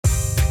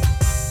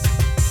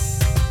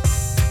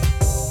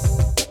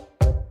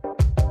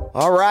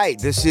All right,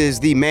 this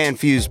is the Man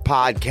Fused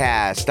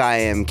podcast. I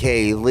am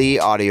Kay Lee,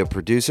 audio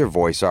producer,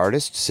 voice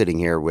artist, sitting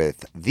here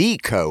with the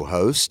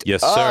co-host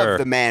sir. of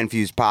the Man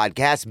Fused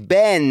podcast,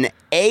 Ben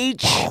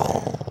H.,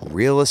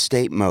 real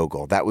estate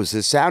mogul. That was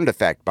his sound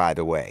effect, by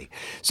the way.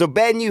 So,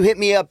 Ben, you hit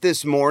me up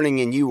this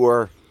morning and you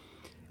were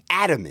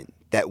adamant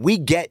that we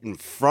get in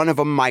front of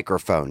a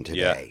microphone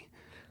today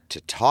to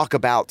talk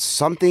about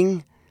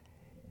something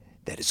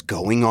that is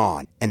going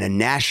on and a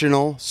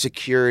national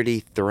security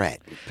threat.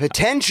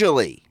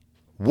 Potentially.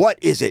 What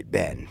is it,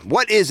 Ben?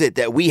 What is it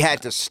that we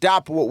had to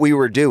stop what we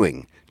were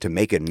doing to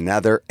make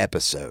another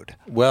episode?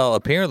 Well,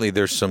 apparently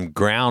there's some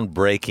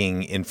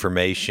groundbreaking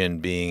information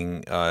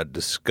being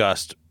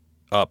discussed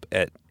up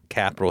at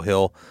Capitol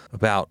Hill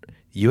about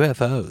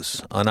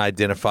UFOs,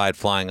 unidentified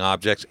flying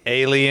objects,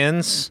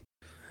 aliens,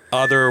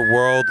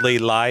 otherworldly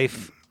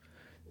life,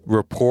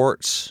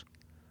 reports,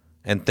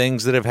 and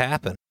things that have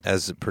happened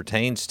as it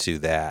pertains to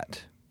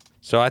that.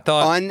 So I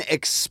thought...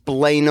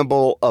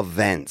 Unexplainable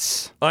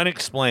events.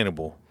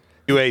 Unexplainable.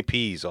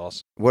 UAPs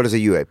also. What is a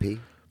UAP?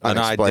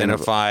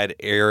 Unidentified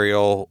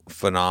aerial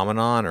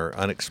phenomenon or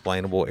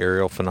unexplainable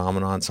aerial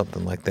phenomenon,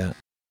 something like that.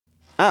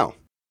 Oh,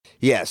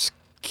 yes.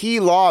 Key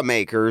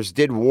lawmakers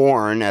did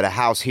warn at a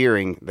House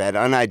hearing that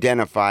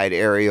unidentified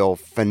aerial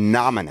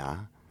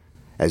phenomena,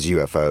 as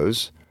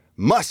UFOs,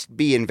 must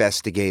be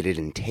investigated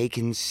and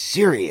taken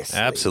seriously.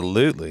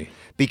 Absolutely.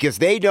 Because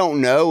they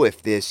don't know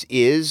if this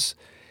is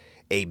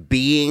a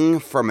being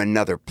from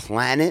another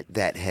planet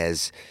that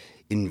has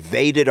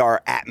invaded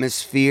our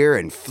atmosphere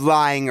and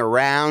flying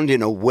around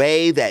in a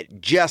way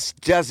that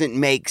just doesn't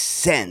make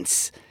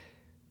sense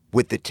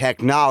with the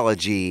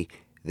technology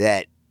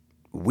that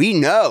we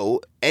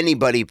know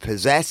anybody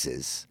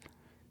possesses.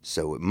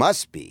 So it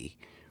must be,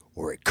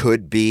 or it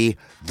could be,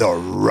 the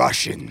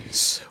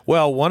Russians.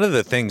 Well, one of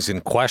the things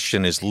in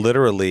question is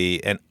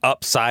literally an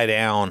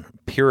upside-down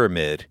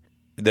pyramid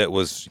that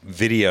was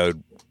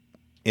videoed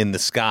in the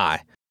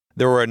sky.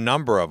 There were a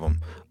number of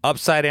them.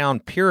 Upside-down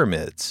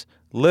pyramids,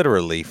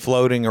 literally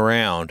floating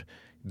around.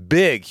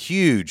 Big,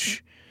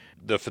 huge.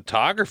 The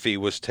photography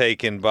was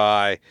taken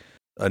by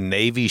a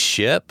Navy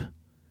ship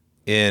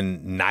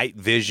in night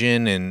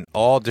vision and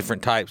all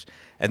different types.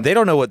 And they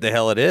don't know what the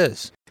hell it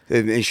is. Are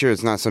you sure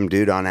it's not some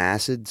dude on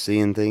acid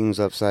seeing things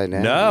upside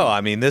down? No, I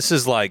mean, this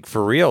is like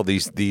for real.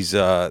 These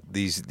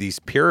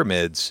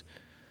pyramids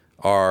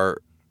are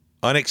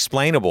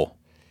unexplainable.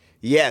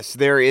 Yes,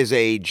 there is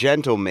a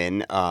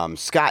gentleman,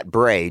 Scott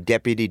Bray,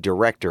 Deputy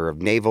Director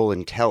of Naval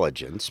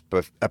Intelligence,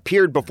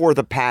 appeared before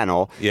the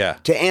panel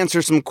to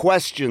answer some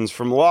questions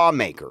from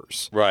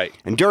lawmakers. Right.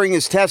 And during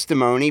his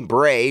testimony,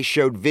 Bray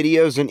showed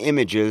videos and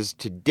images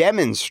to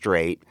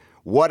demonstrate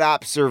what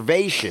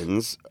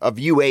observations of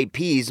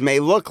UAPs may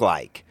look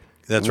like.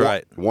 That's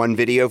right. One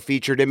video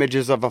featured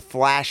images of a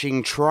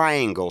flashing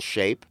triangle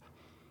shape,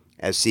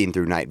 as seen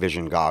through night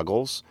vision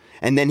goggles.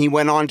 And then he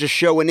went on to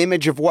show an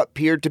image of what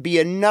appeared to be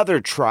another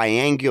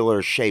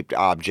triangular-shaped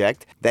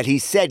object that he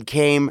said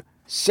came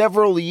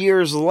several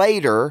years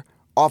later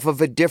off of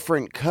a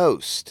different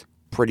coast.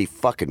 Pretty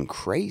fucking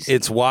crazy.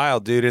 It's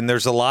wild, dude. And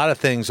there's a lot of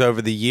things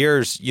over the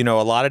years, you know,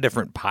 a lot of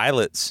different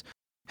pilots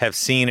have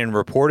seen and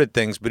reported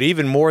things. But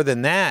even more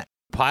than that,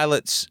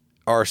 pilots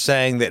are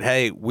saying that,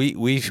 hey,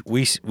 we've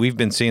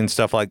been seeing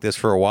stuff like this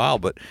for a while,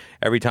 but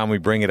every time we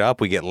bring it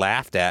up, we get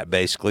laughed at,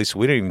 basically, so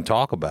we don't even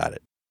talk about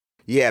it.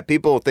 Yeah,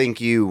 people think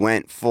you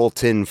went full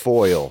tin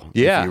foil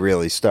if you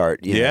really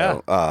start, you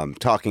know,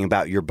 talking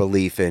about your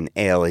belief in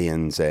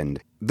aliens, and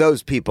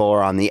those people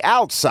are on the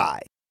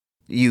outside.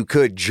 You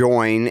could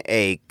join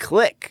a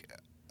clique,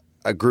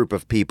 a group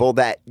of people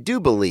that do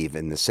believe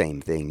in the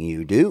same thing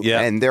you do,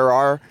 and there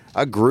are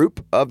a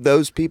group of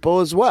those people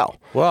as well.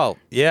 Well,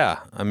 yeah.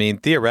 I mean,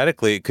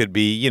 theoretically, it could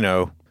be, you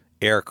know,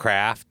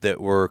 aircraft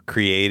that were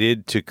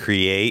created to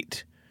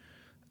create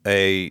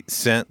a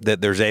sense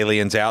that there's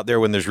aliens out there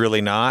when there's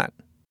really not.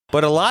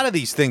 But a lot of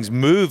these things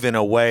move in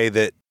a way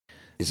that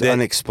is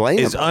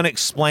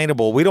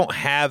unexplainable. We don't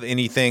have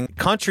anything.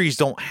 Countries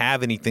don't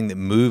have anything that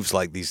moves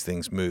like these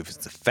things move. It's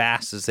the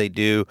fast as they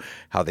do,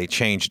 how they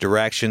change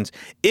directions.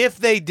 If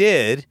they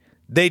did,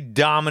 they'd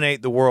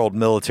dominate the world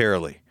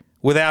militarily,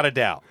 without a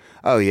doubt.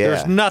 Oh, yeah.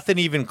 There's nothing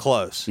even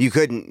close. You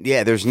couldn't,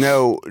 there's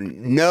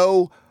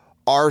no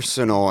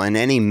arsenal in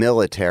any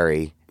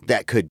military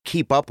that could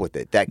keep up with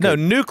it. No,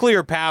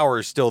 nuclear power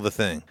is still the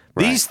thing.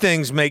 Right. These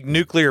things make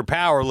nuclear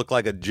power look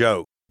like a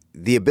joke.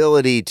 The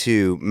ability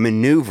to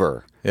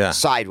maneuver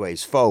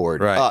sideways,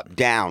 forward, up,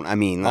 down. I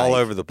mean, all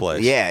over the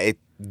place. Yeah, it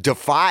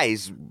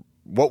defies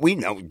what we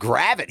know,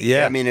 gravity.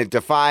 Yeah. I mean, it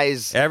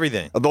defies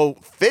everything. The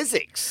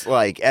physics.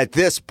 Like, at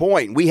this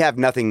point, we have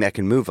nothing that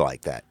can move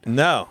like that.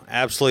 No,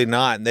 absolutely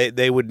not.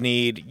 They would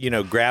need, you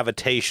know,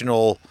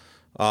 gravitational.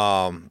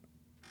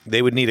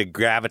 They would need a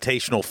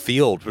gravitational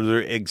field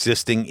for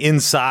existing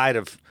inside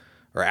of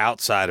or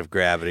outside of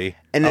gravity.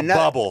 And a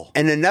bubble.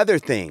 And another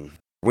thing,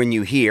 when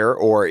you hear,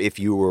 or if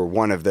you were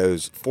one of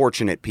those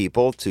fortunate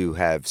people to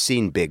have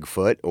seen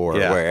Bigfoot or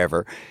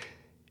wherever,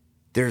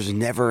 there's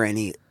never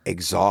any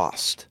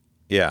exhaust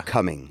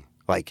coming.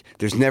 Like,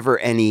 there's never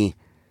any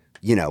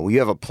you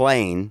have a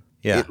plane,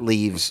 Yeah. it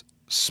leaves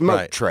smoke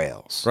Right.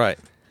 trails. Right.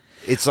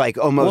 It's like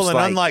almost Well,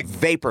 and like unlike-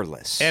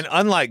 vaporless. And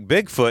unlike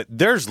Bigfoot,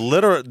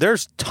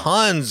 there's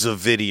tons of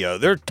video.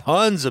 There are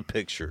tons of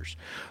pictures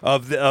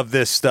of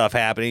this stuff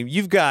happening.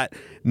 You've got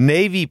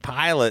Navy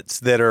pilots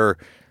that are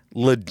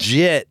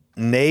legit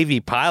Navy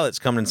pilots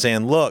coming and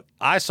saying, "Look,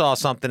 I saw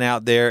something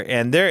out there,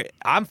 and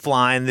I'm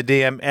flying the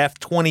damn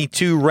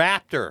F-22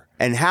 Raptor."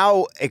 And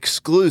how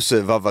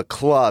exclusive of a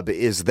club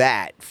is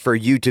that for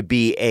you to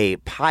be a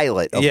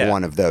pilot of Yeah.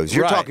 one of those?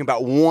 You're Right. talking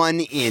about one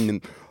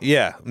in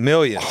Yeah,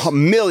 millions.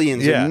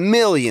 millions Yeah. and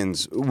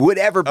millions would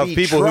ever Of be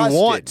people who trusted.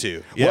 want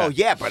to. Yeah. Well,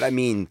 yeah, but I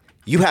mean,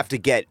 you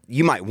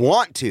might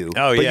want to,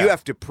 Oh, but yeah. you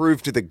have to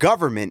prove to the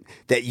government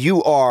that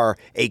you are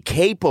a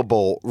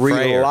capable,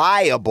 Freyer.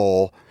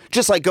 reliable,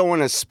 just like going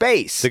to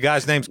space. The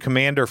guy's name's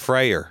Commander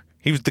Freyer.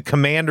 He was the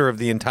commander of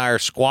the entire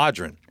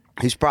squadron.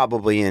 He's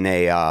probably in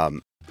a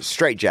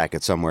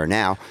straitjacket somewhere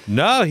now.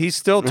 No, he's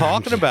still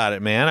talking about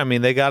it, man. I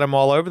mean, they got him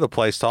all over the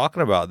place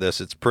talking about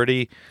this. It's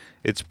pretty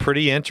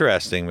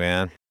interesting,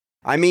 man.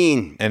 I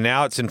mean, And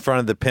now it's in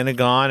front of the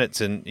Pentagon. It's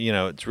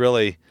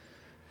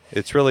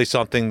really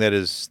something that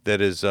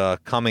is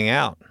coming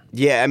out.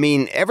 yeah, I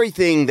mean,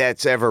 everything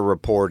that's ever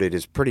reported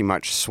is pretty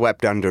much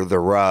swept under the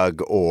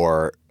rug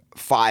or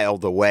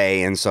filed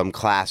away in some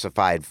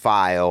classified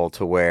file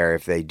to where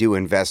if they do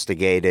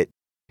investigate it,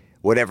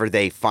 whatever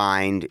they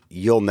find,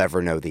 you'll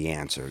never know the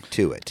answer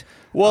to it.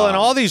 Well, and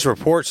all these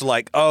reports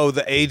like, oh,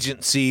 the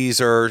agencies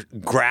are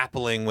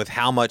grappling with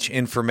how much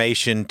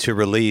information to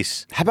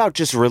release. How about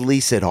just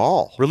release it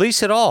all?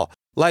 Release it all.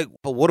 Like,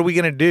 but what are we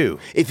going to do?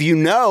 If you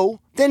know,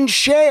 then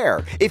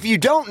share. If you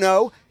don't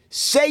know,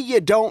 say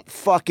you don't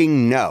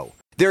fucking know.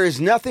 There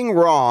is nothing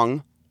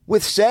wrong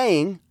with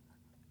saying,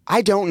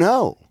 I don't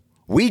know.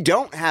 We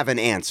don't have an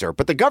answer,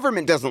 but the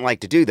government doesn't like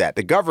to do that.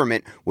 The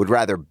government would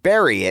rather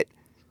bury it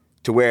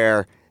to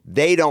where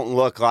they don't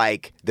look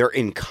like they're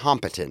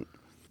incompetent.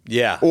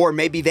 Yeah. Or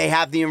maybe they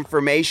have the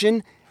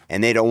information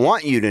and they don't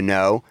want you to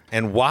know.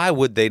 And why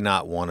would they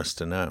not want us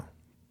to know?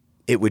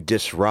 It would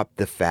disrupt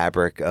the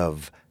fabric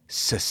of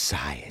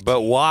society.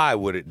 But why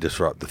would it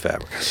disrupt the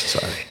fabric of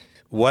society?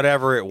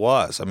 Whatever it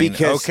was. I mean,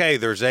 Because- okay,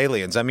 there's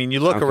aliens. I mean, you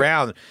look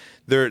around,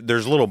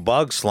 there's little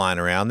bugs flying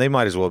around. They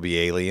might as well be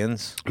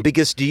aliens.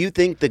 Because do you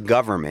think the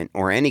government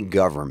or any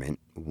government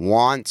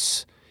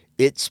wants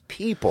its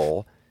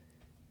people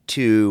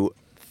to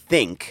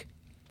think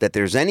that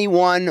there's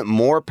anyone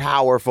more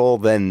powerful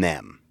than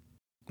them?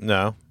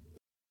 No,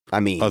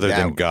 I mean, other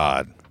than that-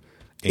 God.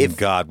 In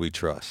God we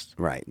trust.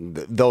 Right.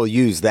 They'll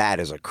use that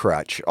as a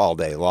crutch all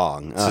day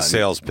long. It's a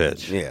sales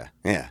pitch. Yeah,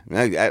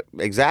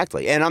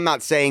 exactly. And I'm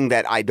not saying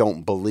that I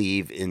don't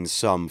believe in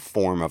some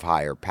form of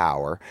higher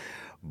power,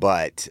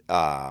 but,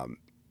 and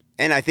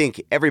I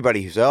think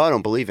everybody who says, oh, I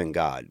don't believe in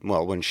God.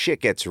 Well, when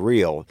shit gets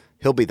real,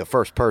 he'll be the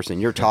first person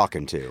you're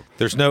talking to.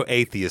 There's no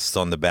atheists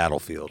on the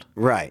battlefield.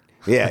 Right.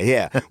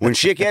 Yeah. When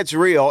shit gets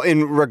real,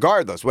 and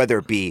regardless, whether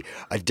it be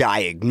a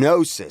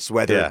diagnosis,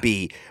 whether Yeah. it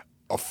be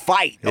a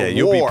fight, a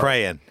You'll war, be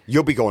praying.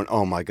 You'll be going,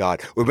 oh my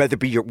God. Or whether it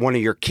be one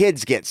of your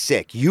kids gets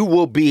sick, you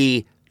will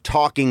be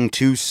talking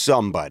to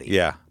somebody.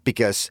 Yeah.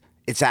 Because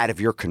it's out of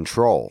your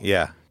control.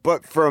 Yeah.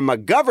 But from a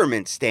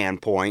government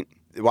standpoint,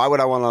 why would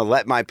I want to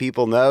let my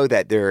people know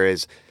that there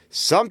is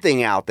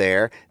something out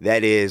there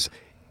that is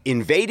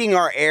invading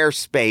our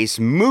airspace,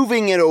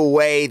 moving it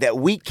away that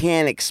we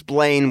can't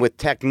explain with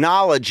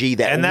technology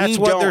that And that's we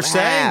what don't they're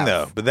saying, have?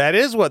 though. But that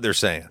is what they're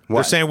saying. They're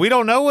What? saying, we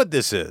don't know what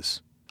this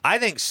is. I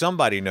think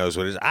somebody knows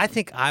what it is. I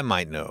think I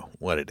might know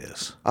what it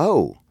is.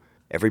 Oh,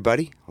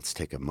 everybody, let's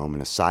take a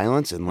moment of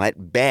silence and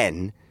let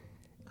Ben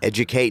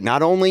educate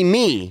not only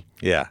me,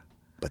 Yeah.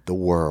 but the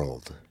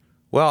world.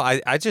 Well,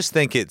 I just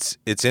think it's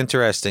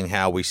interesting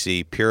how we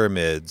see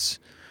pyramids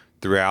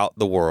throughout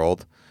the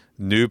world.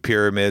 New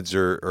pyramids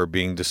are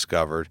being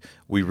discovered.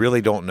 We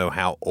really don't know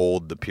how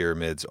old the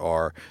pyramids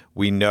are.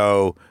 We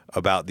know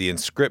about the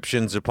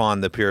inscriptions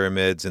upon the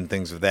pyramids and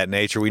things of that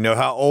nature. We know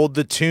how old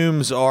the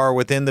tombs are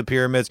within the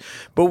pyramids,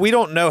 but we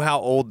don't know how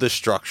old the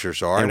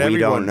structures are. And we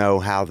everyone- don't know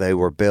how they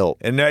were built.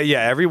 And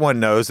everyone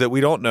knows that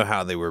we don't know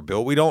how they were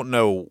built. We don't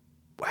know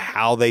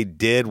how they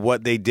did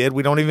what they did.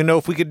 We don't even know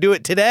if we could do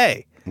it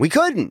today. We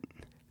couldn't.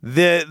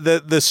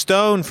 The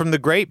stone from the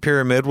Great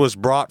Pyramid was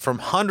brought from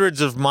hundreds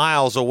of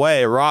miles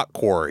away, a rock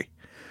quarry.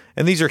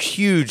 And these are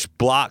huge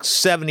blocks,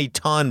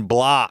 70-ton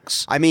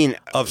blocks I mean,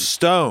 of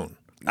stone.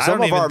 I some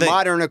don't of even our think-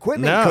 modern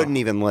equipment No. couldn't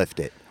even lift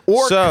it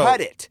or cut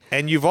it.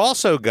 And you've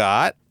also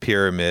got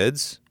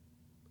pyramids,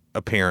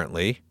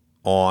 apparently,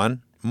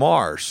 on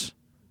Mars.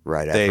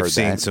 Right, I've They've heard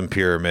seen that. some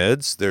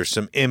pyramids. There's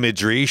some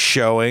imagery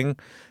showing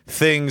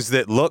things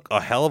that look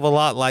a hell of a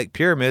lot like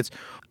pyramids.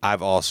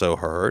 I've also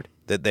heard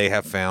that they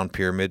have found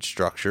pyramid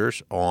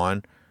structures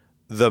on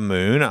the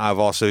moon. I've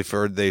also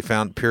heard they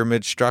found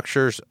pyramid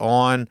structures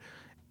on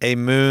a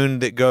moon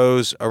that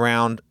goes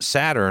around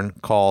Saturn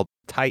called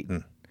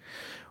Titan.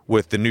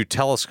 with the new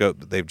telescope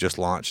that they've just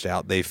launched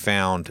out, they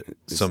found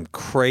some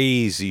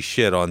crazy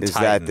shit on Is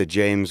Titan. that the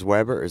James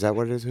Webb? Is that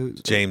what it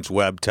is? James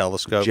Webb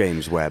telescope?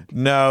 James Webb.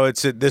 No,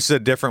 this is a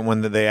different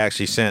one that they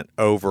actually sent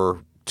over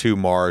to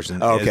Mars,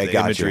 and the gotcha.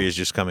 imagery is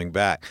just coming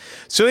back.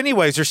 So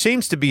anyways, there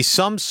seems to be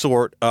some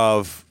sort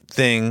of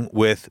thing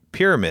with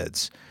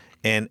pyramids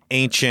and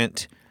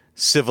ancient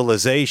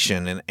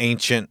civilization and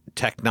ancient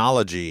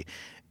technology.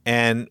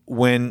 And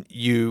when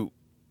you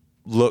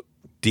look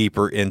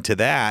deeper into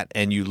that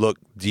and you look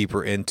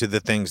deeper into the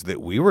things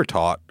that we were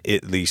taught,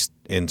 at least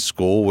in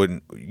school,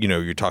 when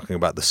you're talking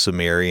about the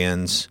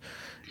Sumerians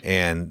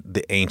and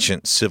the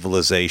ancient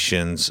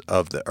civilizations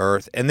of the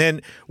earth. And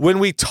then when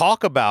we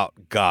talk about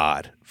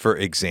God, for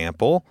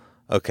example,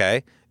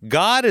 okay,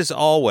 God is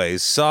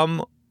always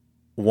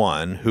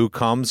someone who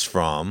comes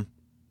from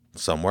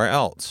somewhere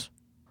else,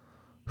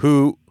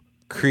 who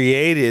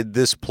created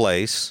this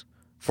place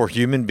for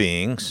human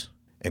beings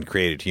and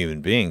created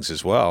human beings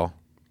as well.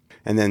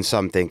 And then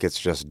some think it's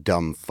just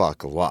dumb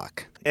fuck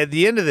luck. At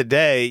the end of the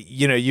day,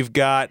 you've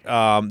got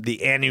the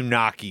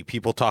Anunnaki.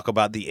 People talk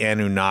about the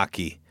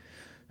Anunnaki,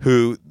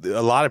 who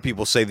a lot of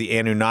people say the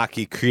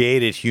Anunnaki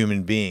created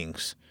human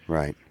beings,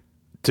 right,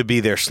 to be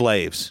their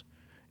slaves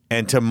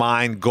and to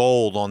mine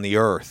gold on the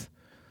earth.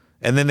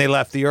 And then they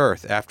left the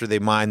earth after they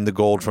mined the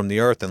gold from the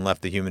earth and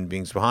left the human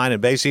beings behind.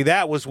 And basically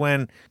that was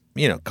when,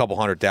 a couple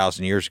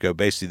 100,000 years ago,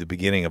 basically the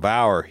beginning of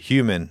our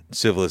human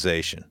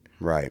civilization.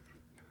 Right.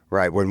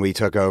 Right. When we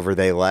took over,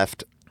 they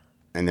left,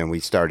 and then we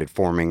started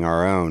forming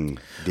our own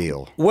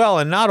deal. Well,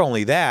 and not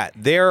only that,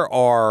 there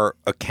are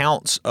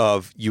accounts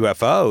of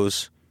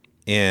UFOs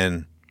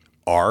in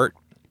art.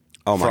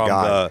 Oh my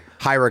God!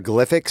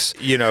 Hieroglyphics.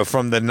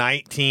 From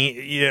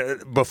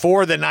the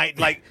before the night,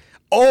 like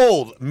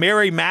old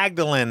Mary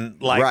Magdalene,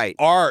 right.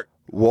 Art.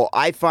 Well,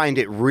 I find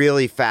it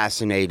really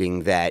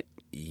fascinating that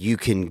you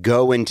can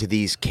go into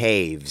these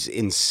caves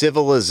in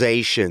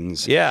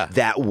civilizations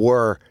that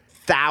were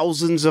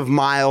thousands of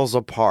miles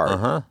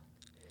apart,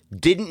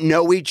 didn't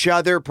know each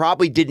other,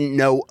 probably didn't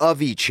know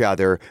of each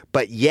other,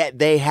 but yet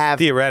they have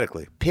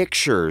theoretically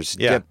pictures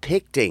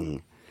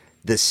depicting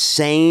the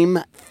same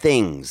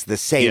things, the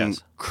same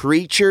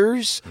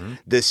creatures,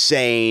 the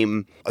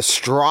same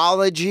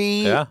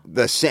astrology,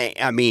 the same.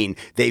 I mean,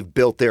 they've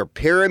built their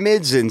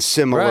pyramids in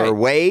similar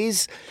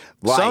ways.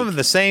 Some of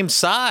the same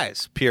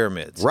size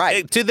pyramids,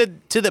 right? To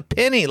the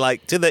penny,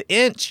 to the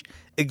inch.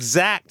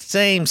 Exact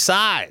same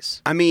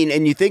size. I mean,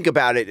 and you think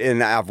about it,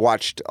 and I've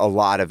watched a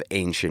lot of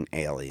Ancient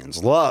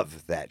Aliens.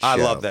 Love that show. I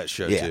love that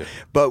show, too.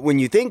 But when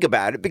you think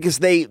about it, because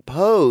they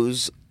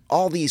pose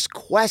all these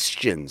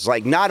questions,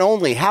 like not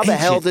only how the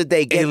hell did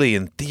they get...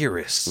 Alien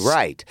theorists.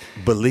 Right.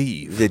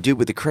 Believe. The dude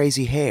with the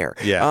crazy hair.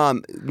 Yeah.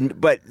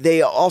 But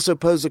they also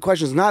pose the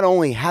questions, not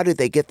only how did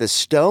they get the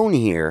stone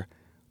here,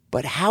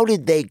 but how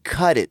did they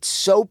cut it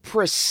so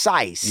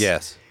precise...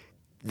 Yes.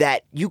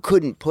 that you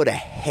couldn't put a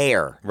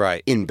hair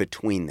in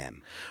between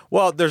them.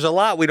 Well, there's a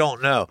lot we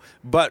don't know.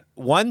 But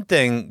one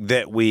thing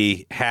that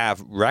we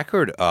have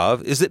record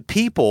of is that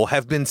people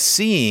have been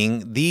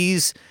seeing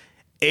these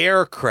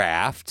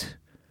aircraft.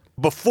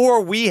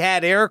 Before we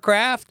had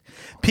aircraft,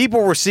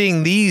 people were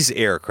seeing these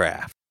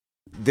aircraft.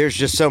 There's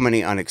just so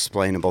many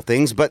unexplainable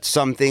things, but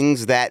some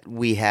things that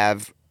we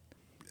have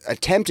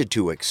attempted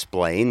to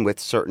explain with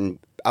certain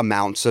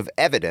amounts of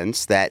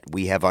evidence that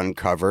we have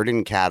uncovered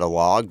and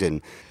cataloged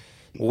and...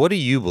 What do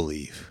you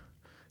believe?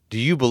 Do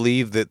you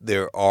believe that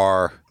there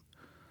are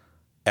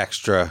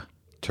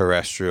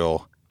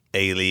extraterrestrial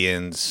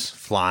aliens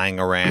flying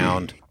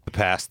around the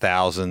past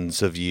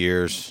thousands of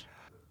years?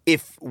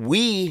 If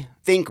we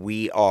think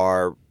we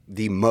are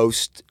the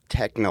most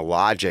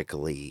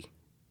technologically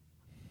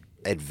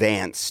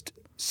advanced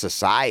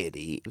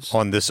society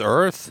on this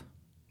earth,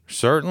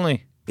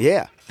 certainly.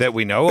 Yeah. That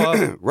we know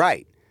of.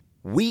 Right.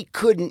 We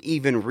couldn't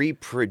even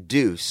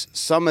reproduce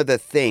some of the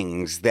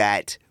things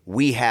that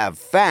we have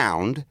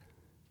found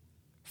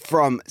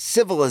from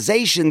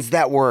civilizations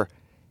that were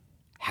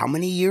how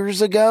many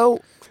years ago?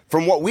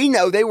 From what we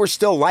know, they were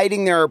still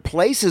lighting their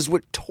places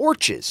with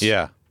torches.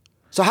 Yeah.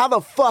 So how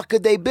the fuck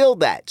could they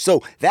build that?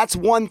 So that's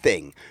one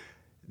thing.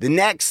 The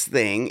next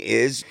thing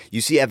is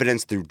you see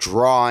evidence through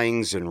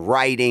drawings and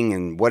writing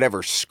and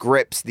whatever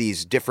scripts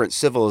these different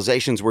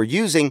civilizations were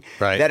using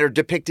that are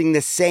depicting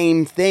the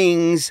same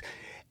things,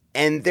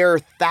 and they're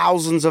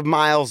thousands of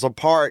miles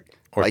apart.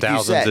 Or like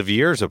thousands of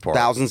years apart.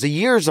 Thousands of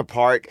years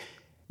apart,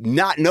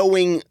 not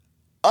knowing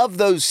of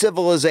those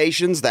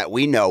civilizations that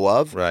we know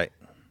of. Right.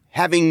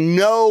 Having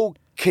no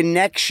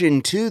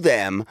connection to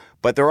them,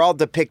 but they're all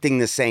depicting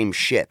the same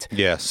shit.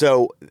 Yes.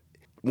 So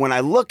when I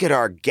look at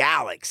our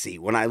galaxy,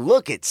 when I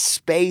look at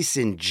space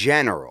in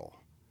general,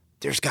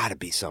 there's got to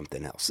be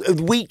something else.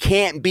 We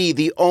can't be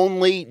the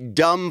only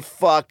dumb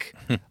fuck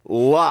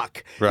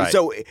luck. Right.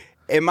 So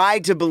am I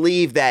to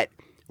believe that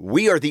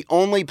we are the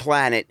only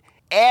planet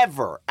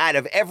ever out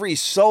of every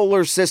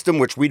solar system,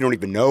 which we don't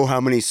even know how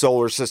many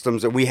solar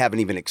systems, and we haven't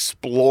even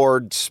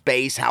explored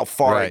space, how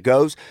far it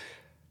goes?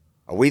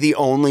 Are we the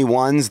only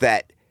ones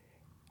that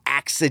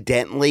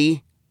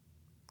accidentally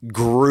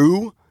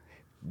grew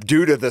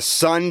due to the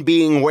sun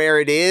being where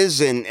it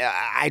is. And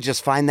I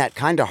just find that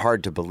kind of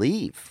hard to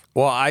believe.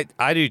 Well,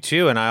 I do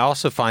too. And I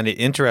also find it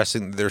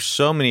interesting that there's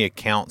so many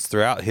accounts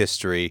throughout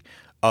history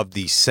of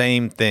these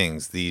same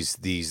things, these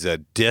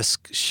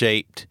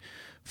disc-shaped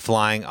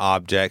flying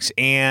objects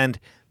and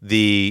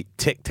the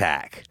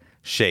tic-tac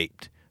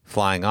shaped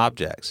flying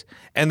objects.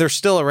 And they're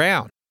still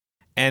around.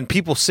 And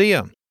people see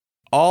them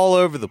all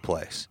over the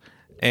place.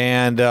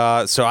 And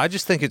so I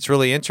just think it's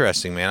really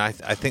interesting, man. I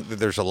think that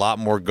there's a lot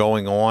more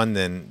going on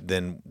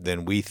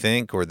than we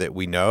think or that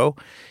we know.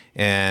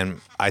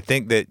 And I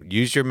think that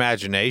use your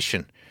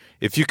imagination.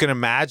 If you can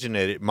imagine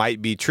it, it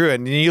might be true.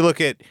 And then you look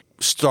at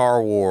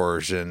Star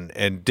Wars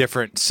and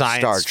different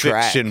science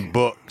fiction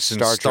books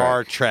and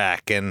Star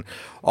Trek and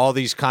all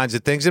these kinds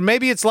of things. And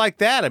maybe it's like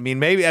that.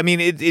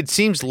 It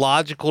seems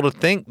logical to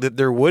think that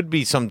there would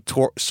be some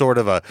sort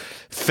of a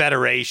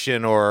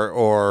federation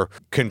or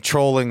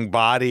controlling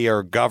body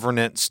or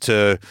governance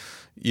to,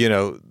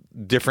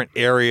 different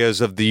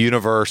areas of the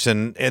universe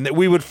and that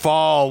we would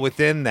fall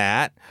within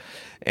that.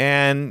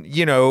 And,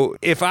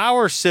 if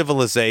our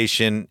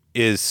civilization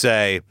is,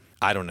 say,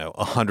 I don't know,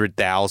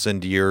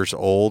 100,000 years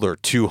old or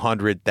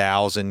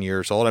 200,000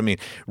 years old.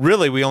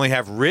 Really, we only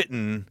have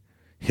written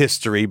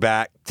history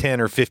back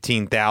 10 or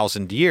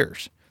 15,000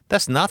 years.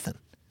 That's nothing.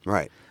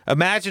 Right.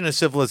 Imagine a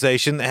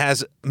civilization that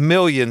has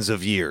millions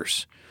of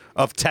years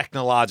of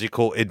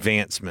technological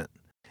advancement.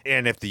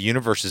 And if the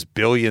universe is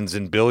billions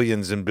and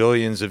billions and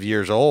billions of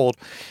years old,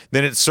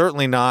 then it's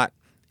certainly not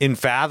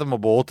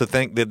unfathomable to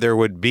think that there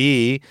would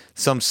be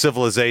some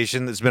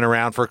civilization that's been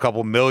around for a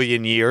couple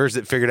million years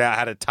that figured out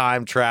how to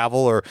time travel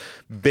or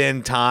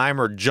bend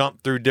time or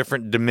jump through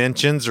different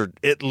dimensions or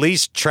at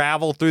least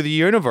travel through the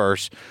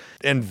universe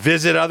and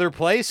visit other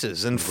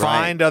places and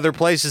find other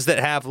places that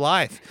have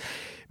life.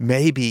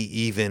 Maybe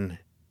even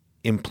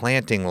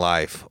implanting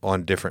life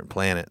on different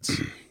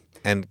planets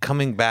and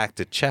coming back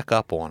to check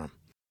up on them.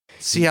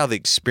 See how the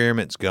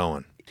experiment's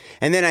going.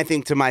 And then I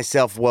think to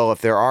myself, well, if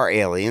there are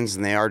aliens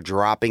and they are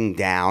dropping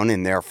down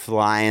and they're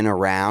flying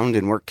around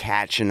and we're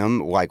catching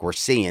them, like we're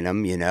seeing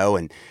them,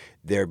 and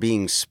they're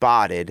being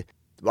spotted,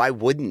 why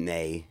wouldn't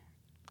they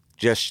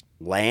just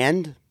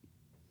land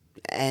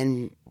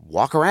and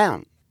walk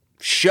around?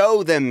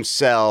 Show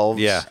themselves.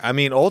 Yeah.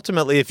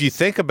 Ultimately, if you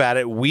think about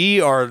it, we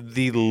are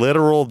the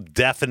literal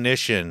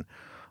definition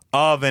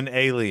of an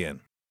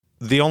alien.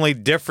 The only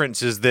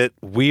difference is that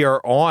we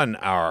are on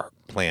our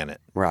planet.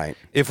 Right.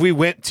 If we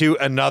went to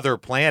another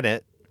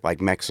planet, like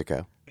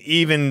Mexico,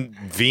 even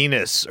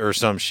Venus or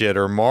some shit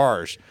or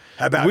Mars,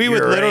 we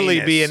would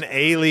literally be an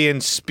alien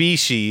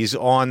species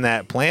on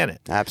that planet.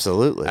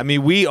 Absolutely.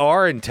 We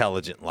are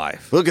intelligent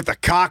life. Look at the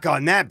cock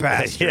on that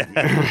bastard.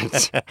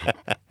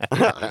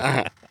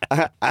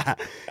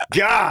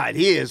 God,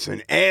 he is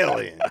an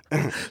alien.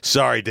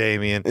 Sorry,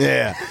 Damien.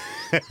 Yeah.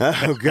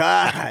 Oh,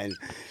 God.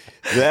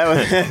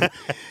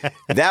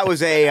 That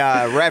was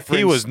a reference.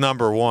 He was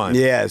number one.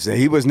 Yes,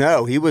 he was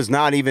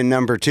not even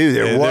number two.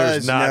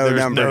 There's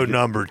no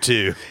number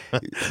two.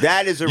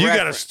 That is you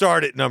got to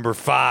start at number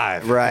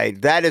 5.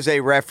 Right. That is a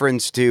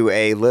reference to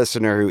a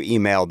listener who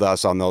emailed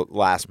us on the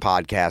last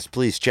podcast.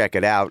 Please check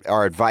it out.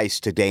 Our advice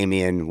to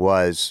Damien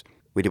was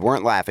we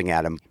weren't laughing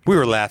at him. We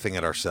were laughing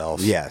at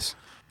ourselves. Yes,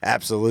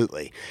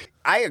 absolutely.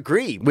 I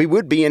agree. We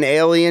would be an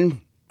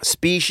alien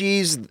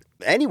species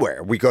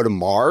anywhere. We go to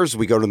Mars,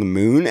 we go to the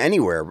moon,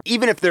 anywhere.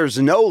 Even if there's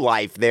no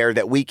life there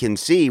that we can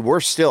see,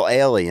 we're still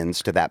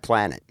aliens to that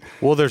planet.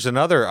 Well, there's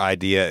another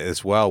idea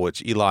as well,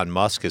 which Elon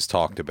Musk has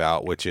talked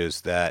about, which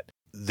is that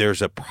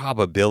there's a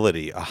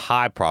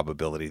high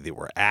probability that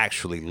we're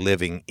actually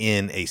living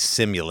in a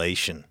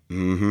simulation.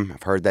 Mm-hmm.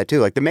 I've heard that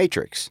too, like the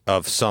Matrix.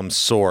 Of some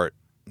sort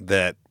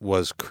that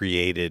was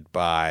created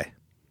by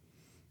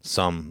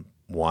someone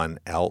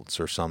else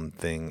or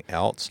something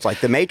else. It's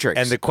like the Matrix.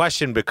 And the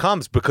question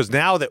becomes, because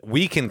now that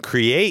we can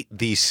create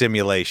these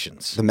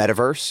simulations, the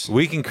metaverse,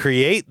 we can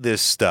create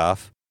this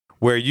stuff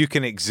where you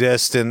can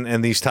exist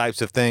and these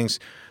types of things.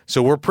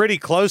 So we're pretty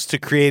close to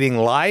creating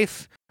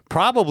life.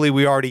 Probably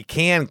we already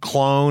can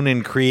clone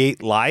and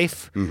create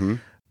life. Mm-hmm.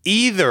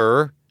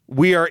 Either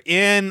we are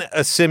in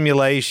a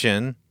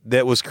simulation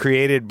that was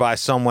created by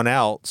someone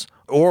else,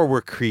 or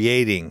we're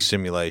creating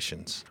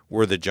simulations.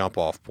 We're the jump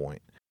off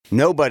point.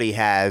 Nobody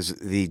has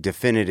the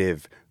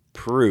definitive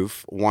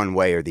proof one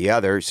way or the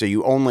other, so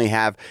you only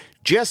have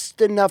just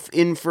enough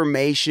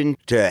information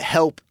to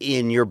help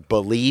in your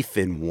belief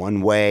in one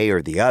way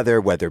or the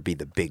other, whether it be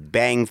the Big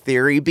Bang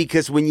Theory,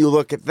 because when you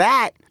look at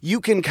that, you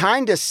can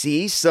kind of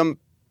see some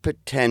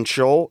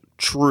potential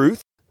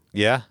truth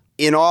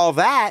in all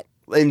that,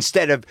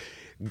 instead of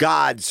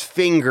God's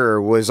finger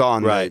was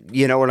on right.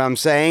 You know what I'm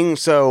saying?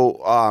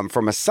 So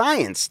from a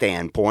science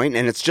standpoint,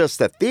 and it's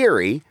just a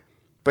theory,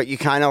 but you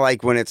kind of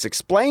like when it's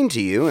explained to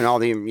you and all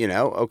the,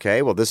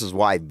 okay, well, this is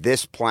why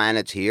this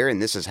planet's here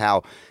and this is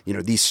how,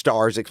 these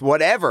stars,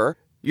 whatever.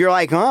 You're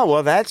like, oh,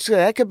 well,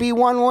 that could be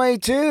one way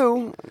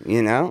too,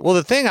 Well,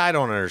 the thing I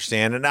don't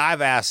understand, and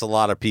I've asked a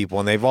lot of people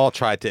and they've all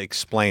tried to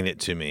explain it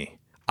to me.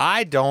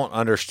 I don't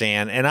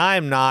understand, and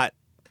I'm not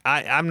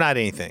I'm not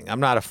anything. I'm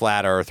not a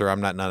flat earther.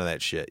 I'm not none of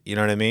that shit. You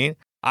know what I mean?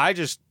 I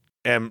just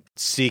am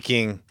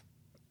seeking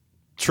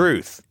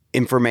truth.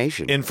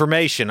 Information.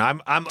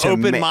 I'm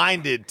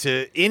open-minded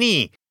to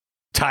any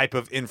type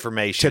of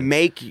information. To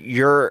make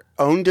your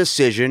own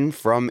decision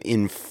from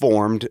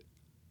informed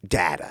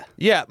data.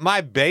 Yeah,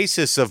 my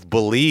basis of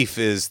belief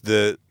is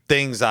the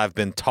things I've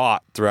been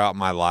taught throughout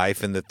my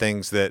life and the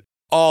things that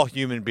all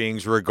human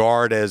beings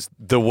regard as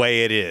the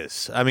way it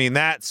is. I mean,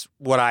 that's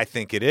what I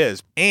think it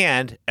is.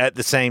 And at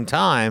the same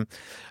time,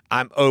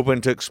 I'm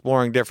open to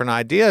exploring different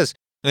ideas.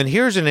 And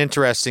here's an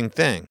interesting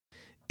thing.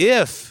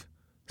 If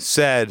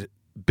said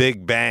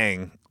Big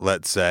Bang,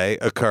 let's say,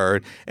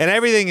 occurred, and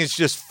everything is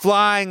just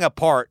flying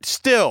apart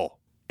still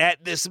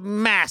at this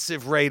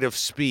massive rate of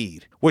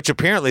speed, which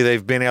apparently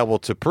they've been able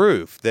to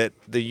prove that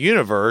the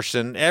universe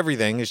and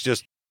everything is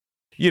just,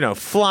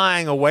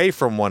 flying away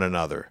from one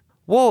another.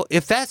 Well,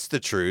 if that's the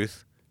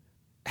truth,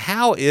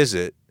 how is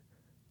it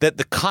that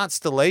the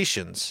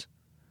constellations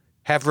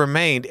have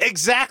remained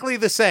exactly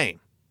the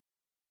same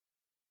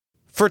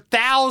for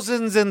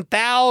thousands and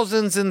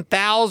thousands and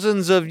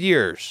thousands of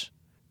years?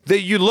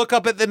 That you look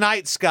up at the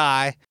night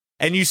sky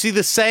and you see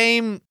the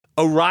same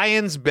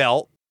Orion's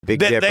belt Big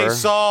that Dipper. they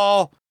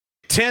saw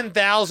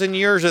 10,000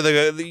 years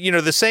ago,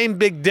 the same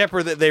Big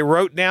Dipper that they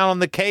wrote down on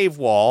the cave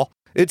wall.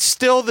 It's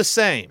still the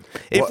same.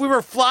 If we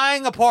were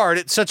flying apart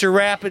at such a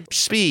rapid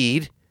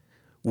speed,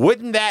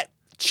 wouldn't that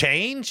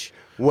change?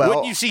 Well,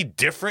 wouldn't you see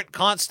different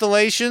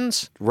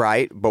constellations?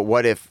 Right, but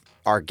what if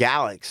our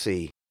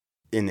galaxy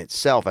in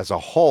itself as a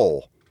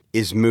whole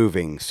is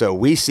moving? So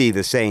we see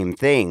the same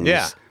things.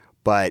 Yeah.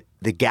 But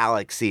the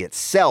galaxy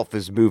itself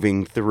is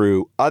moving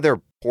through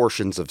other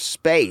portions of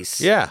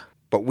space. Yeah.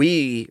 But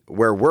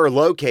where we're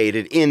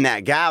located in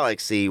that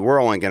galaxy,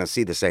 we're only going to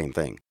see the same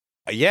thing.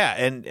 Yeah,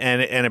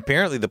 and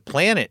apparently the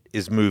planet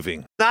is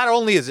moving. Not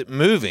only is it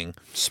moving,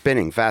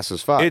 Spinning fast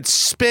as fuck. it's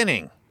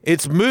spinning.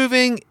 It's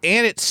moving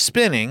and it's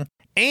spinning,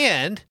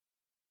 and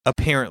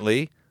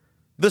apparently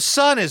the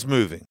sun is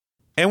moving.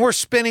 And we're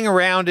spinning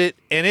around it,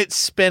 and it's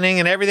spinning,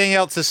 and everything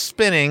else is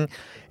spinning.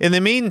 In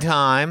the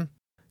meantime,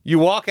 you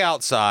walk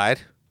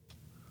outside.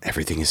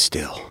 Everything is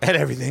still. And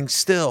everything's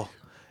still.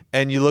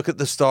 And you look at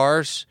the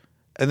stars,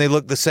 and they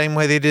look the same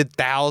way they did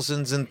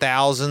thousands and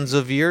thousands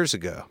of years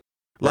ago.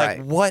 Like,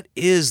 Right. What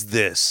is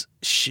this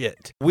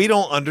shit? We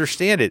don't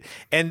understand it.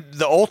 And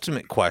the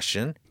ultimate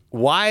question,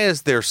 why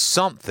is there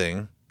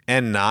something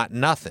and not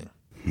nothing?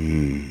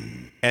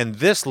 And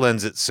this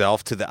lends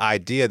itself to the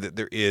idea that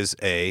there is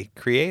a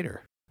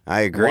creator.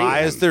 I agree. Why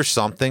is there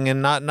something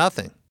and not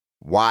nothing?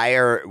 Why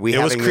are we It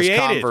was having this created.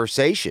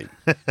 conversation?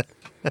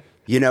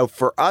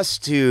 For us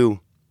to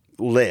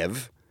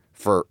live,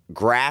 for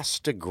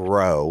grass to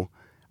grow,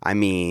 I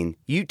mean,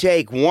 you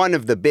take one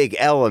of the big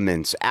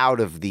elements out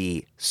of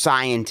the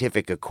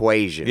scientific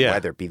equation, Yeah.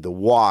 whether it be the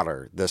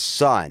water, the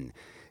sun,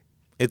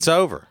 It's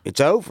over.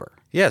 it's over.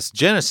 Yes,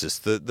 Genesis,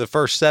 the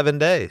first 7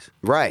 days.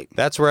 Right.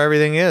 That's where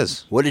everything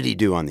is. What did he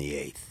do on the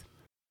 8th?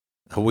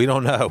 We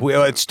don't know.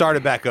 It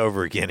started back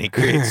over again. He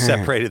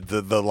separated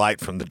the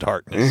light from the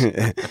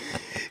darkness.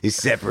 He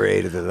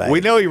separated the light. We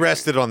know he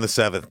rested on the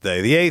 7th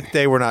day. The 8th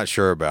day, we're not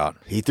sure about.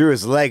 He threw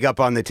his leg up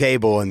on the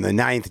table on the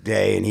 9th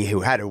day, and he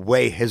had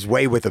his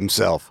way with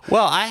himself.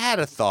 Well, I had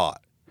a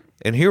thought,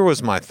 and here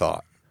was my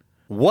thought.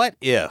 What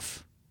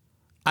if,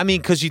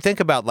 because you think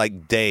about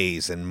like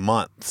days and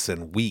months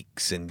and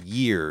weeks and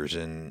years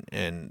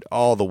and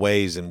all the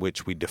ways in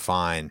which we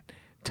define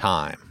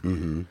time.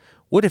 Mm-hmm.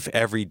 What if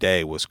every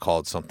day was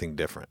called something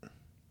different?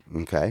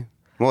 Okay.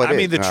 Well,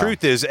 the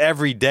truth is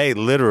every day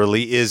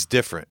literally is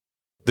different.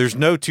 There's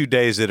no 2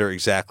 days that are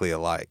exactly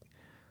alike.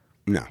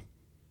 No.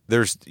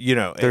 There's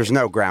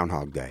no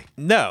Groundhog Day.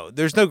 No,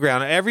 there's no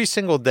ground. Every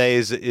single day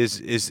is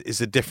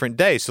a different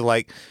day. So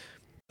like,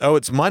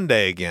 it's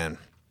Monday again,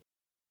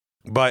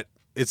 but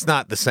it's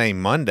not the same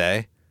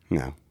Monday.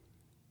 No.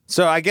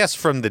 So I guess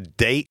from the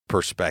date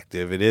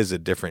perspective, it is a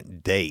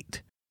different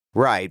date.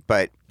 Right,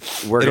 but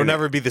it'll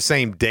never be the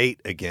same date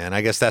again.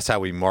 I guess that's how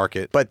we mark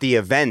it. But the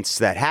events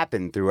that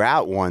happen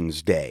throughout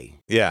one's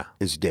day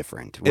is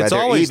different. It's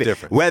always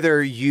different.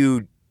 Whether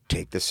you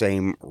take the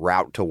same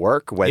route to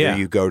work, whether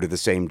you go to the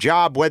same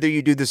job, whether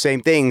you do the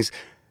same things,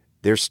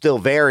 there's still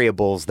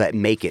variables that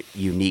make it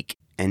unique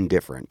and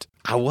different.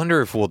 I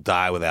wonder if we'll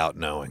die without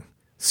knowing.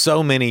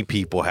 So many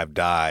people have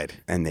died.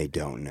 And they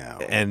don't know.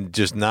 And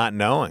just not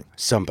knowing.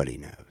 Somebody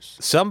knows.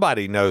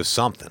 Somebody knows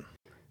something.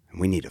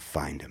 We need to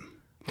find him.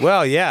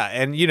 Well, yeah.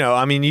 And,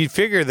 you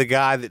figure the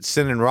guy that's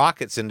sending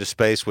rockets into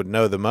space would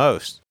know the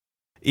most.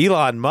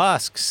 Elon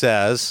Musk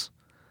says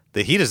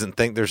that he doesn't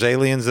think there's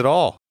aliens at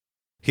all.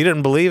 He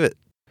didn't believe it.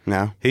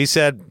 No. He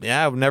said,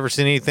 I've never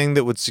seen anything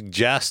that would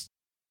suggest.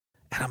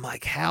 And I'm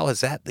like, how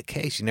is that the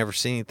case? You never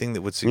seen anything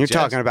that would suggest.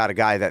 You're talking about a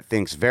guy that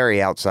thinks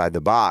very outside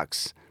the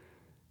box.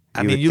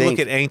 You look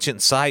at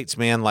ancient sites,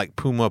 man, like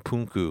Puma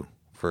Punku,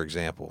 for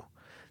example.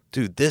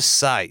 Dude, this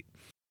site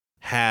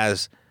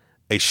has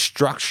a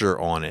structure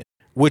on it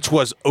which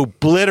was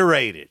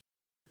obliterated.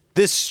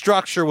 This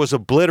structure was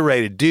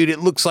obliterated. Dude, it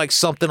looks like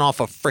something off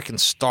of freaking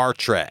Star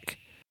Trek.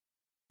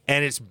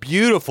 And it's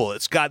beautiful.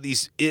 It's got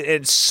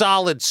it's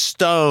solid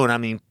stone. I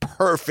mean,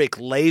 perfect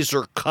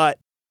laser cut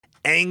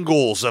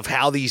angles of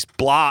how these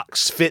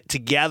blocks fit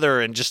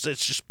together, and it's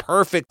just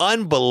perfect,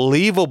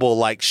 unbelievable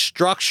like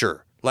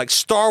structure, like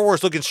Star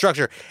Wars looking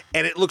structure.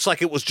 And it looks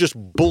like it was just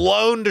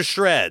blown to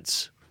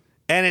shreds.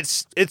 And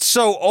it's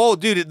so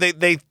old, dude.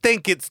 They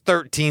think it's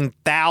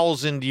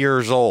 13,000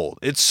 years old.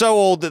 It's so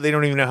old that they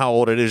don't even know how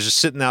old it is. Just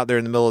sitting out there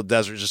in the middle of the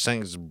desert, just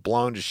saying it's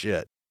blown to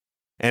shit.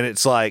 And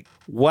it's like,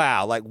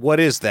 wow, like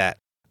what is that?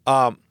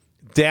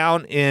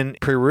 Down in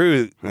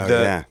Peru,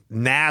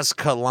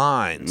 Nazca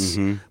lines,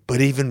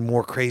 but even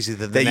more crazy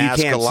than the Nazca lines.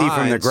 That you can't see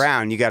from the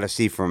ground, you got to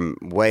see from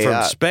way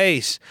up. From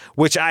space,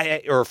 from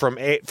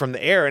the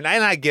air, and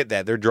I get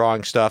that. They're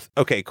drawing stuff.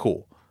 Okay,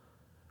 cool.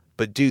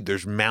 But dude,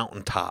 there's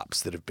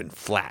mountaintops that have been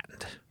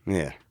flattened.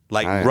 Yeah.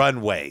 Like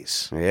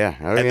runways. Yeah.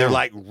 And they're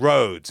like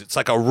roads. It's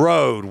like a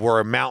road where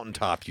a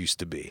mountaintop used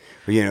to be.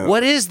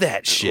 What is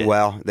that shit?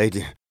 Well, they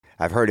do.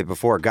 I've heard it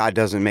before. God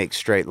doesn't make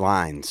straight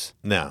lines.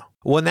 No.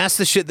 Well, and that's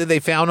the shit that they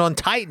found on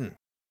Titan.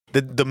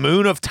 The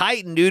moon of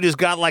Titan, dude, has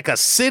got like a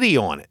city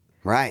on it.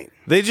 Right.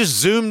 They just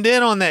zoomed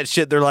in on that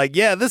shit. They're like,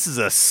 yeah, this is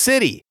a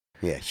city.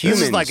 Yeah, this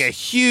is like a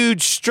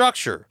huge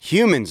structure.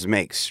 Humans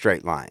make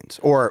straight lines,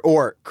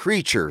 or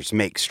creatures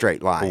make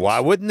straight lines. Well, why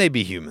wouldn't they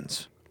be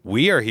humans?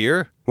 We are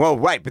here. Well,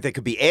 right, but they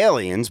could be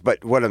aliens.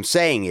 But what I'm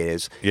saying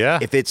is,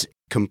 if it's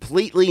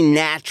completely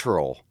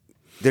natural,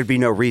 there'd be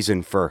no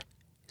reason for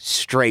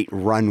straight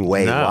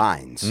runway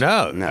lines.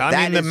 No.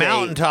 I mean, the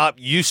mountaintop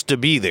used to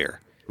be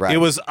there. Right. It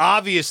was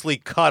obviously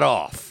cut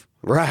off.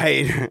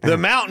 Right. The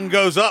mountain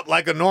goes up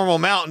like a normal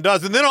mountain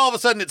does, and then all of a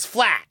sudden it's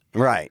flat.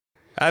 Right.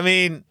 I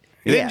mean,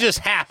 it didn't just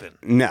happen.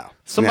 No.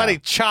 Somebody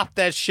chopped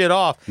that shit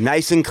off.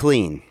 Nice and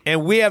clean.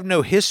 And we have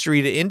no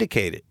history to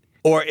indicate it.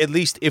 Or at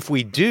least if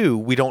we do,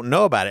 we don't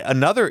know about it.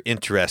 Another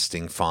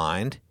interesting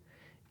find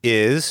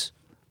is,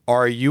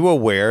 are you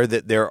aware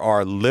that there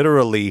are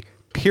literally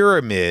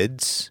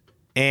pyramids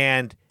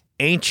and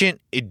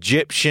ancient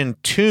Egyptian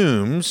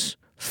tombs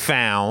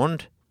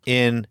found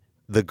in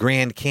the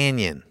Grand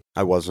Canyon?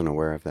 I wasn't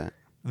aware of that.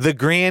 The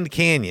Grand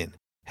Canyon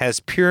has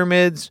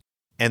pyramids,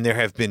 and there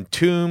have been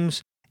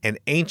tombs and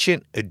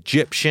ancient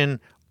Egyptian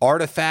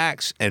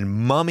artifacts and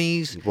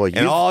mummies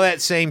and all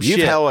that same shit.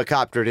 You've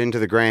helicoptered into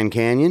the Grand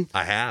Canyon?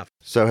 I have.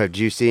 So did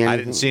you see anything? I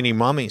didn't see any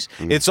mummies.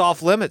 It's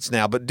off limits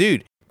now. But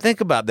dude, think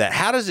about that.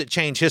 How does it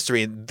change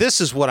history? And this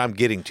is what I'm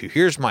getting to.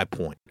 Here's my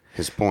point.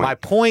 His point. My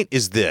point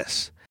is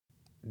this.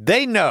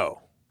 They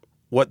know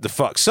what the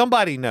fuck.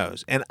 Somebody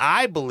knows. And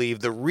I believe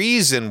the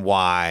reason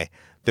why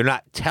they're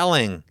not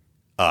telling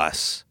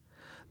us,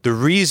 the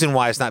reason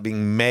why it's not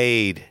being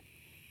made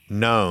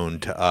known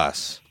to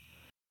us,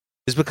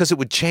 is because it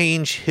would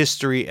change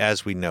history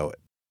as we know it.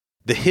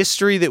 The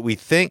history that we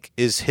think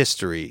is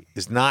history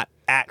is not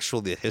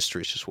actually a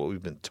history. It's just what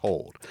we've been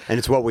told. And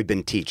it's what we've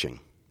been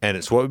teaching. And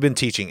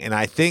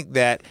I think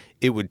that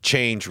it would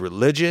change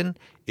religion.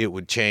 It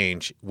would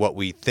change what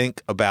we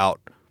think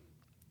about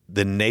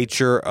the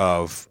nature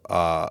of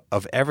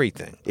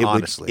everything,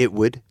 honestly. It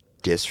would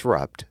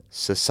disrupt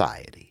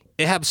society.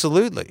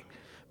 Absolutely.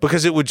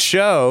 Because it would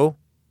show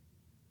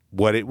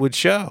what it would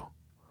show.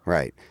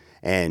 Right.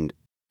 And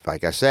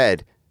like I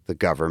said, the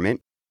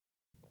government,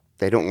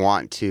 they don't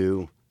want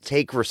to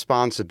take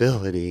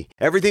responsibility.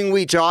 Everything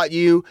we taught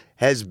you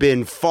has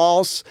been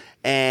false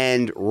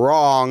and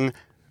wrong.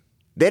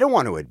 They don't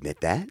want to admit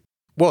that.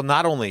 Well,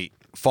 not only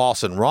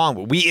false and wrong,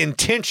 but we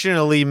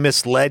intentionally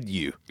misled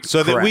you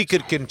so that we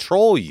could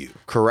control you.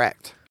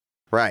 Correct.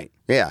 Right.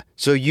 Yeah.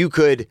 So you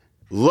could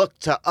look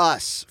to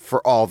us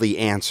for all the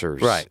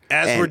answers. Right.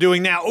 As we're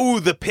doing now.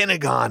 Ooh, the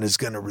Pentagon is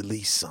going to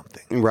release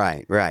something.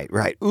 Right.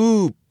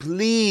 Ooh,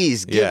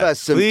 please give us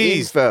some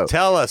info.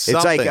 Tell us something.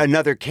 It's like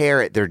another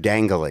carrot they're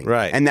dangling.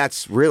 Right. And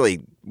that's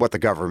really what the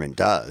government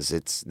does.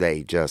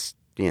 They just,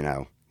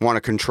 want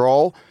to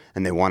control,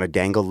 and they want to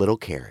dangle little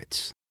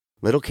carrots.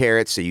 Little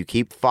carrots so you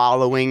keep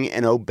following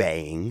and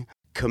obeying,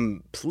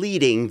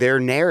 completing their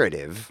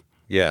narrative.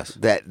 Yes.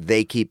 That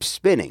they keep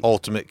spinning.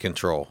 Ultimate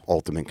control.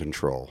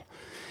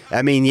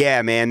 I mean,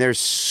 yeah, man, there's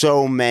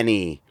so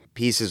many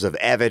pieces of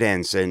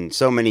evidence and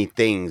so many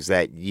things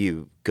that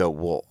you go,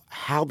 well,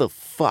 how the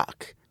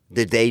fuck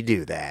did they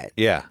do that?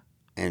 Yeah.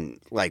 And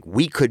like,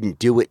 we couldn't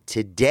do it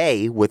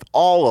today with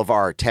all of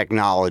our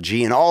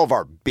technology and all of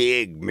our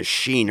big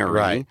machinery.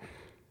 Right.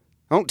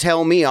 Don't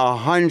tell me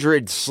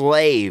 100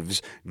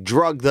 slaves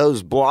drug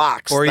those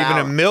blocks. Or even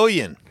 1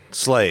 million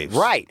slaves.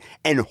 Right.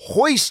 And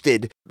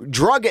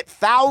drug it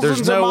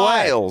thousands of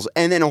miles,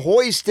 and then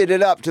hoisted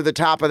it up to the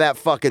top of that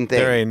fucking thing.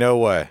 There ain't no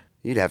way.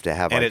 You'd have to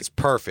have And it's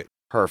perfect.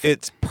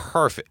 It's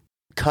perfect.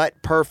 Cut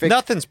perfect.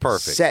 Nothing's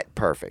perfect. Set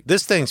perfect.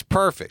 This thing's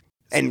perfect.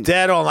 And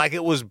dead on, like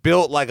it was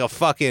built like a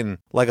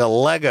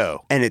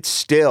Lego. And it's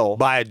still.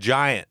 By a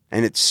giant.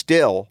 And it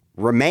still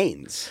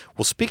remains.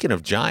 Well, speaking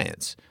of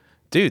giants,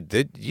 dude,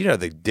 they're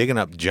digging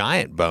up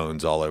giant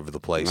bones all over the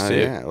place, too.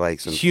 Yeah,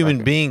 like some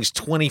human beings,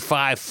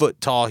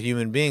 25-foot tall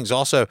human beings.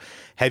 Also,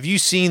 have you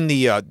seen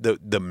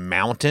the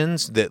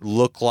mountains that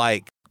look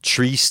like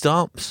tree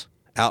stumps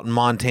out in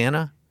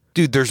Montana?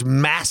 Dude, there's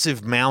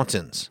massive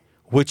mountains,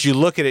 which you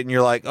look at it and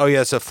you're like, oh,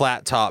 yeah, it's a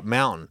flat top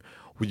mountain.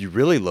 When you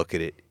really look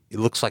at it, it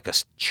looks like a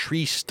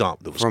tree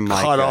stump that was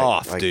cut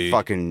off, like dude.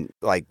 Fucking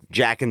like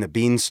Jack and the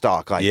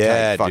Beanstalk,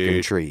 type fucking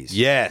dude. trees.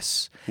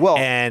 Yes. Well,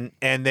 and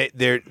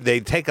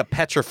they take a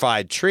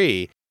petrified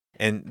tree,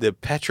 and the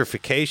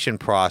petrification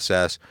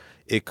process,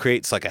 it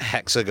creates like a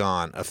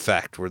hexagon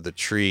effect where the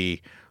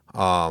tree,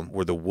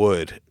 where the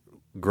wood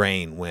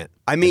grain went.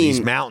 I mean, and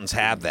these mountains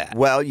have that.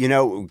 Well,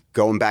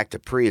 going back to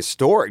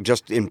prehistoric,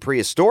 just in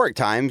prehistoric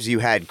times, you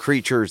had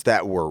creatures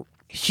that were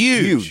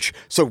huge.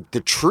 So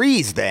the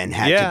trees then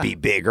had to be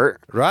bigger.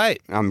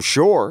 Right. I'm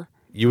sure.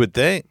 You would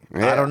think.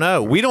 Yeah. I don't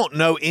know. We don't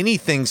know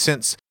anything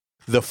since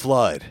the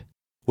flood,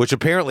 which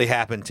apparently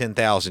happened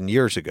 10,000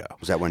 years ago.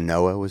 Was that when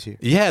Noah was here?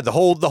 Yeah, the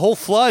whole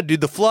flood,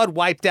 dude. The flood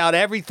wiped out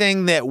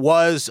everything that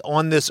was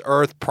on this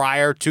earth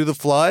prior to the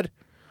flood.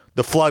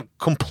 The flood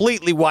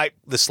completely wiped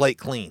the slate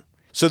clean.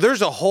 So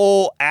there's a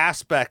whole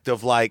aspect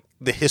of like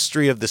the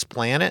history of this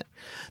planet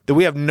that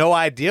we have no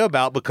idea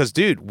about because,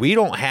 dude, we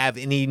don't have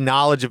any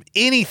knowledge of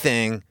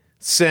anything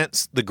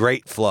since the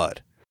Great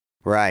Flood.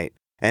 Right.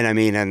 And I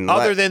mean,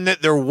 other than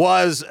that there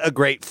was a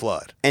Great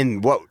Flood.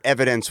 And what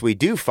evidence we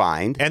do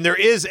find. And there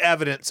is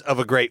evidence of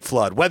a Great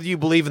Flood. Whether you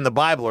believe in the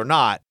Bible or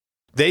not,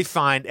 they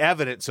find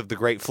evidence of the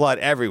Great Flood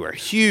everywhere.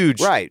 Huge.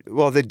 Right.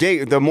 Well,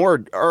 the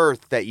more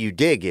earth that you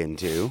dig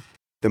into,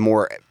 the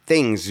more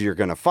things you're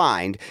going to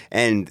find.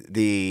 And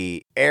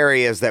the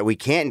areas that we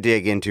can't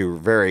dig into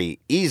very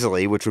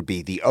easily, which would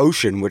be the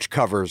ocean, which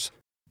covers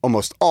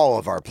almost all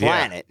of our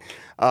planet.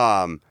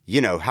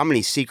 Yeah. How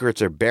many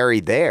secrets are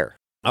buried there?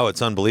 Oh,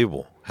 it's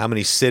unbelievable. How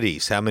many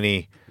cities, how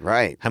many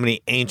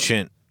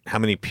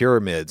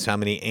pyramids, how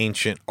many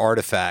ancient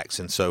artifacts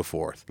and so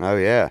forth. Oh,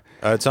 yeah.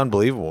 It's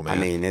unbelievable, man.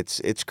 I mean,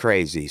 it's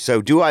crazy.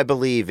 So do I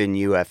believe in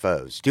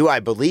UFOs? Do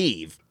I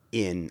believe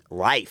in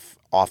life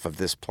off of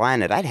this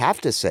planet? I'd have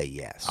to say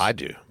yes. I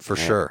do, for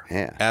sure.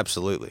 Yeah.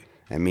 Absolutely.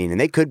 I mean, and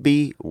they could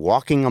be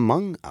walking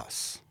among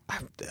us. I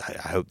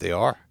hope they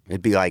are.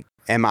 It'd be like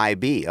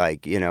MIB,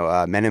 like,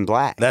 Men in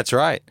Black. That's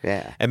right.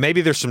 Yeah. And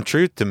maybe there's some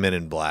truth to Men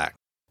in Black.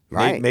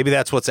 Right. Maybe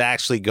that's what's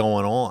actually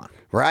going on.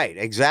 Right,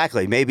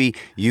 exactly. Maybe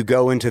you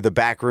go into the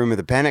back room of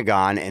the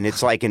Pentagon and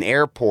it's like an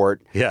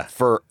airport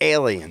for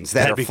aliens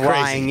that are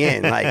flying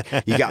in. Like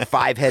you got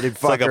 5-headed fuckers.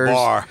 It's like a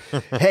bar.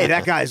 Hey,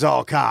 that guy's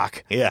all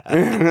cock. Yeah.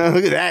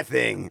 Look at that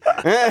thing.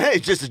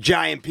 It's just a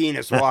giant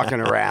penis walking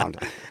around.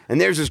 And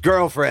there's his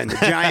girlfriend, the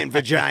giant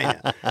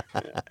vagina.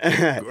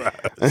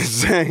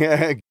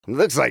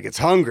 Looks like it's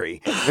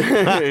hungry.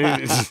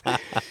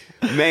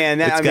 Man,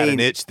 it's got an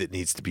itch that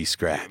needs to be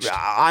scratched.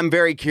 I'm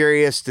very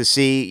curious to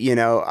see,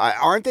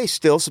 aren't they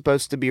still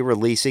supposed to be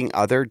releasing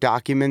other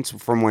documents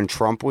from when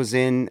Trump was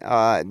in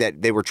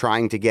that they were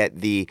trying to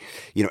get the,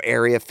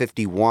 Area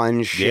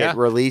 51 shit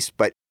released?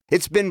 But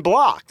it's been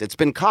blocked. It's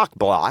been cock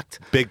blocked.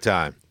 Big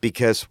time.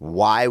 Because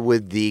why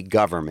would the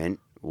government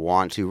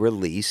want to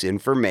release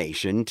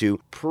information to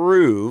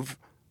prove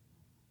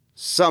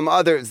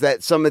that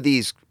some of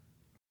these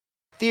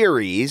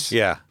theories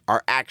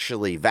are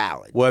actually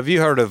valid? Well, have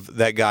you heard of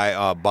that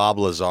guy, Bob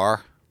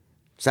Lazar?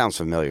 Sounds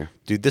familiar.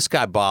 Dude, this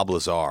guy, Bob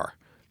Lazar,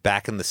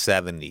 back in the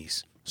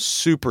 70s,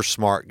 super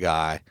smart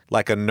guy,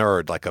 like a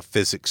nerd, like a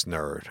physics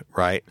nerd,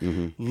 right?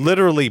 Mm-hmm.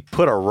 Literally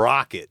put a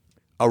rocket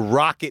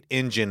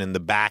engine in the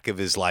back of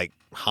his, like,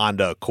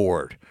 Honda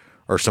Accord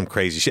or some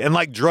crazy shit,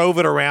 and, drove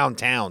it around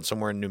town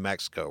somewhere in New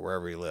Mexico,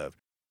 wherever he lived.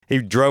 He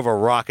drove a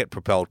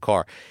rocket-propelled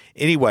car.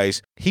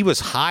 Anyways, he was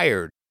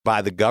hired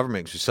by the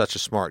government because he's such a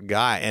smart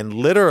guy. And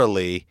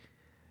literally,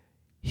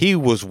 he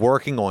was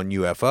working on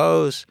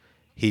UFOs.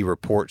 He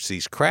reports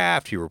these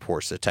craft. He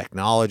reports the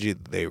technology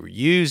that they were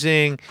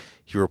using.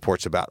 He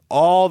reports about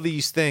all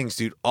these things.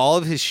 Dude, all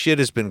of his shit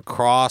has been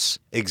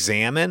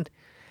cross-examined,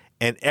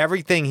 and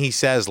everything he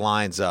says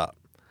lines up.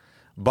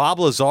 Bob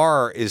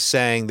Lazar is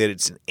saying that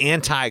it's an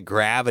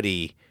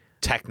anti-gravity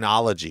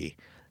technology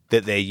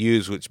that they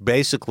use, which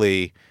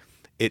basically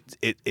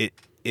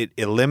it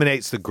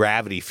eliminates the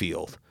gravity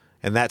field.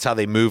 And that's how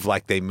they move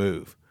like they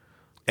move.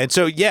 And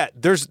so,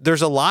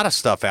 there's a lot of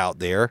stuff out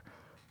there,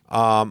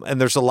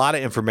 and there's a lot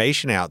of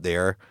information out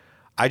there.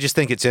 I just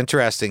think it's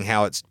interesting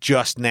how it's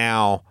just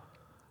now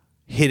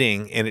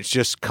hitting, and it's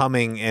just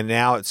coming, and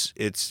now it's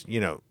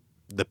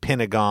the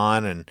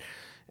Pentagon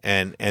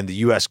and the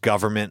U.S.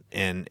 government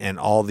and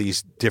all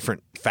these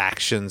different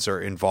factions are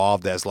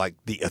involved as like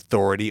the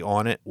authority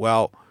on it.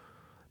 Well,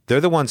 they're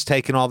the ones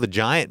taking all the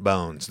giant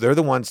bones. They're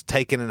the ones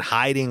taking and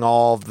hiding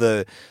all of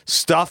the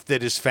stuff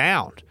that is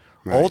found.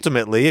 Right.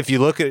 Ultimately, if you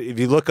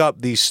look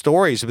up these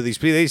stories of these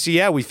people, they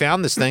say, we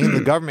found this thing, and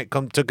the government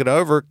took it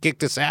over,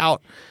 kicked us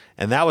out,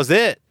 and that was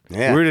it.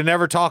 Yeah. We're to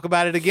never talk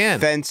about it again.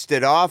 Fenced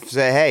it off,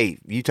 say, hey,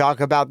 you talk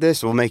about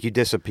this, we'll make you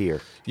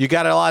disappear. You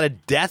got a lot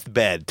of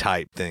deathbed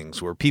type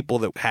things where people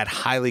that had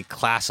highly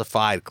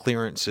classified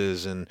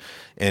clearances and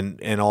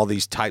all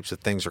these types of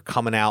things are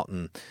coming out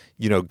and,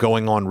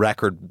 going on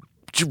record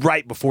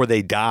right before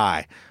they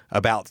die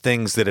about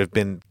things that have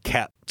been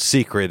kept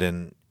secret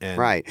and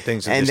right.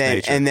 things of and this then,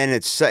 nature. And then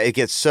it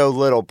gets so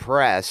little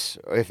press,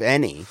 if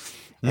any.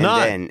 And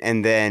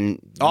None. Then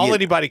All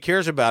anybody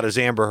cares about is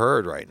Amber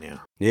Heard right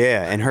now.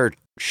 Yeah, and her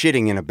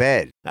shitting in a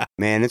bed.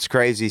 Man, it's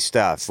crazy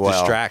stuff.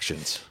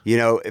 Distractions.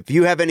 If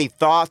you have any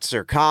thoughts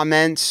or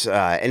comments,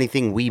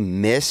 anything we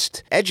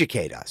missed,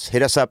 educate us.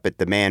 Hit us up at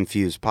the Man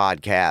Fuse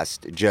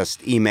Podcast.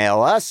 Just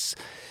email us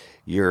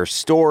your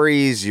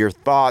stories, your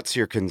thoughts,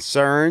 your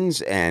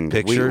concerns, and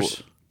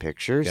Pictures.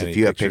 Pictures. Got If any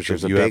you have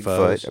pictures pictures of of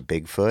UFOs?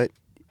 Bigfoot.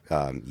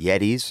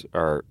 Yetis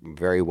are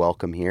very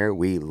welcome here.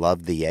 We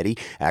love the Yeti.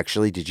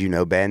 Actually, did you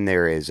know, Ben,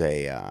 there is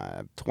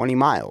a 30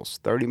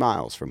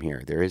 miles from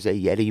here, there is a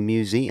Yeti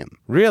museum.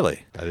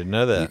 Really? I didn't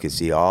know that. You can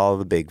see all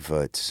the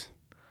Bigfoots,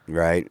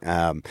 right?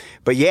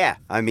 But yeah,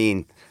 I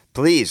mean,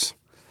 please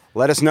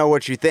let us know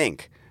what you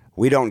think.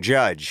 We don't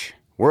judge.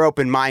 We're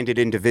open-minded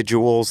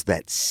individuals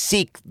that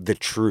seek the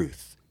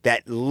truth,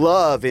 that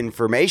love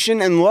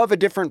information and love a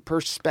different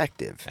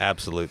perspective.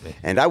 Absolutely.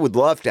 And I would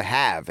love to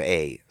have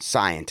a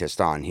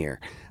scientist on here.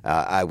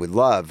 I would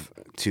love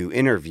to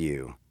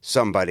interview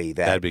somebody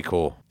That'd be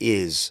cool.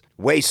 is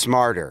way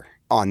smarter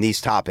on these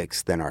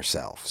topics than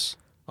ourselves.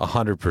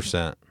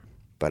 100%.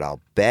 But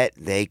I'll bet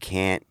they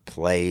can't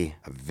play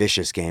a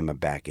vicious game of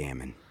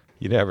backgammon.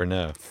 You never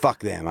know.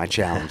 Fuck them. I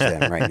challenge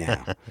them right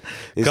now.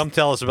 Come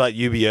tell us about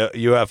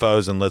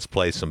UFOs and let's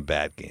play some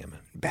backgammon.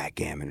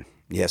 Backgammon.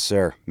 Yes,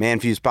 sir. Man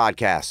Fuse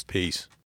Podcast. Peace.